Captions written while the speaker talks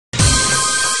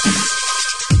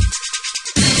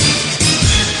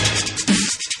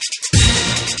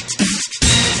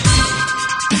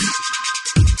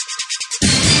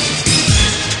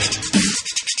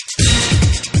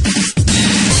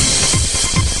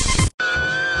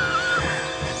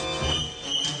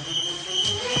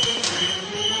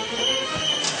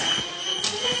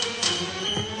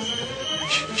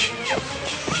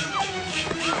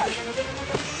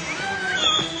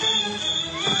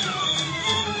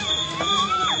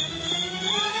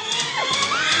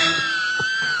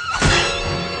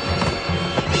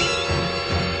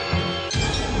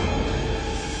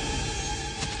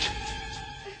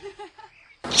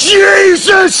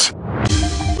this!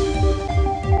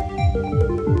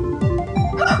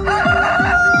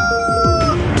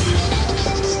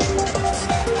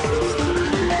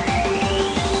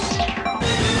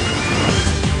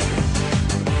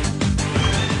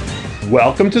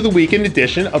 Welcome to the weekend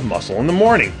edition of Muscle in the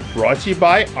Morning, brought to you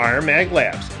by Iron Mag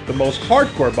Labs, the most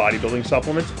hardcore bodybuilding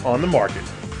supplements on the market.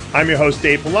 I'm your host,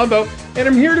 Dave Palumbo, and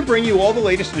I'm here to bring you all the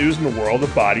latest news in the world of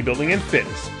bodybuilding and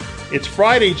fitness. It's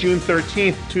Friday, June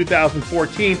 13th,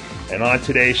 2014, and on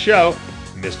today's show,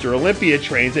 Mr. Olympia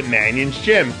trains at Manion's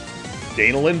Gym,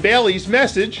 Dana Lynn Bailey's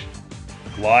message,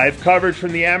 live coverage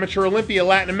from the Amateur Olympia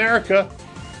Latin America,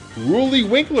 Ruli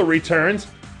Winkler returns,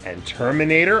 and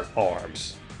Terminator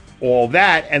arms. All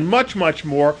that and much, much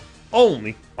more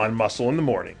only on Muscle in the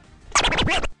Morning.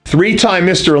 Three-time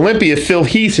Mr. Olympia Phil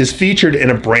Heath is featured in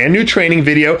a brand new training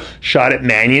video shot at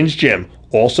Manion's Gym,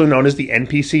 also known as the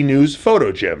NPC News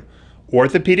Photo Gym.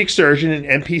 Orthopedic surgeon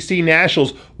and NPC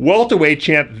Nationals welterweight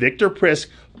champ Victor Prisk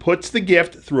puts the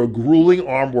gift through a grueling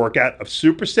arm workout of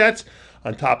supersets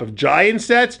on top of giant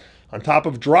sets, on top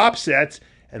of drop sets,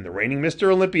 and the reigning Mr.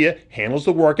 Olympia handles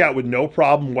the workout with no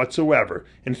problem whatsoever.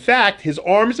 In fact, his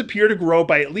arms appear to grow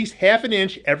by at least half an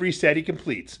inch every set he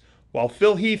completes. While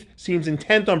Phil Heath seems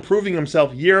intent on proving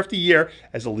himself year after year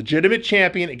as a legitimate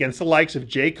champion against the likes of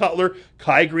Jay Cutler,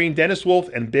 Kai Green, Dennis Wolf,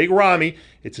 and Big Ramy,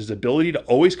 it's his ability to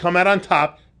always come out on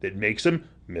top that makes him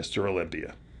Mr.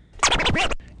 Olympia.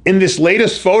 In this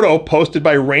latest photo posted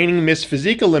by reigning Miss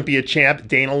Physique Olympia champ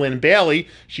Dana Lynn Bailey,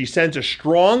 she sends a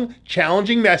strong,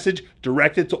 challenging message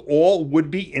directed to all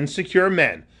would-be insecure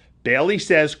men. Bailey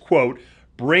says, quote,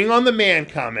 "Bring on the man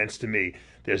comments to me.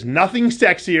 There's nothing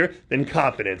sexier than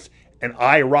confidence, and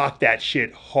I rock that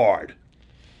shit hard."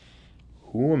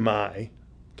 Who am I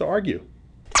to argue?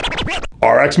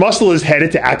 RX Muscle is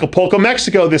headed to Acapulco,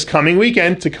 Mexico this coming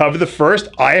weekend to cover the first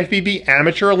IFBB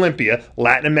Amateur Olympia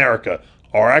Latin America.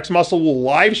 RX Muscle will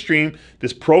live stream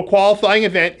this pro qualifying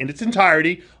event in its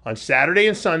entirety on Saturday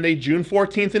and Sunday, June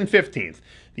 14th and 15th.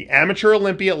 The Amateur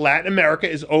Olympia Latin America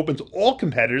is open to all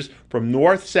competitors from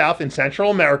North, South, and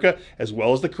Central America, as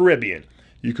well as the Caribbean.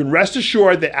 You can rest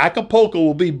assured that Acapulco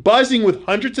will be buzzing with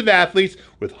hundreds of athletes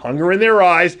with hunger in their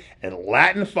eyes and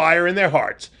Latin fire in their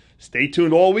hearts. Stay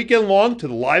tuned all weekend long to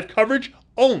the live coverage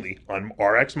only on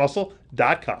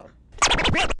rxmuscle.com.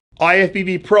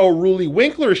 IFBB Pro Ruli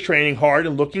Winkler is training hard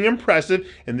and looking impressive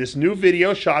in this new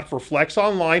video shot for Flex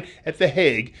Online at The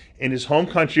Hague in his home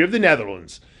country of the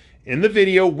Netherlands. In the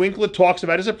video, Winkler talks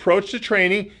about his approach to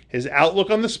training, his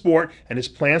outlook on the sport, and his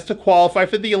plans to qualify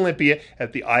for the Olympia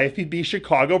at the IFBB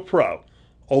Chicago Pro.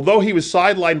 Although he was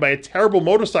sidelined by a terrible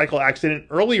motorcycle accident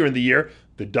earlier in the year,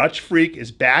 the Dutch freak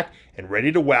is back and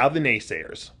ready to wow the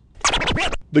naysayers.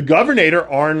 The Governator,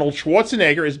 Arnold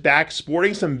Schwarzenegger, is back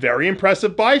sporting some very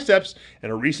impressive biceps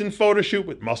in a recent photo shoot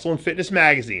with Muscle and Fitness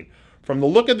magazine. From the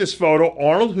look of this photo,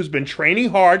 Arnold, who's been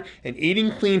training hard and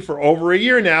eating clean for over a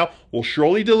year now, will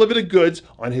surely deliver the goods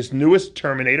on his newest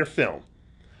Terminator film.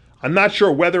 I'm not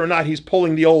sure whether or not he's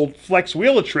pulling the old Flex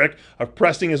Wheeler trick of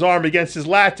pressing his arm against his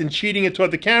lats and cheating it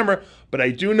toward the camera, but I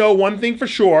do know one thing for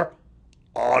sure: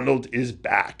 Arnold is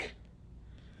back.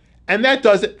 And that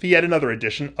does it for yet another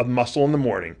edition of Muscle in the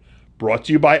Morning, brought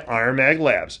to you by Iron Mag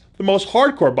Labs, the most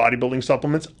hardcore bodybuilding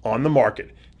supplements on the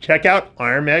market. Check out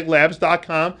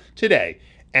ironmaglabs.com today.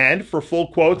 And for full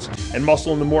quotes and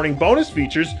Muscle in the Morning bonus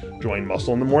features, join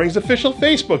Muscle in the Morning's official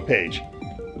Facebook page.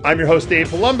 I'm your host, Dave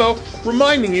Palumbo,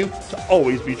 reminding you to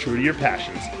always be true to your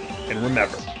passions. And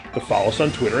remember to follow us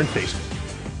on Twitter and Facebook.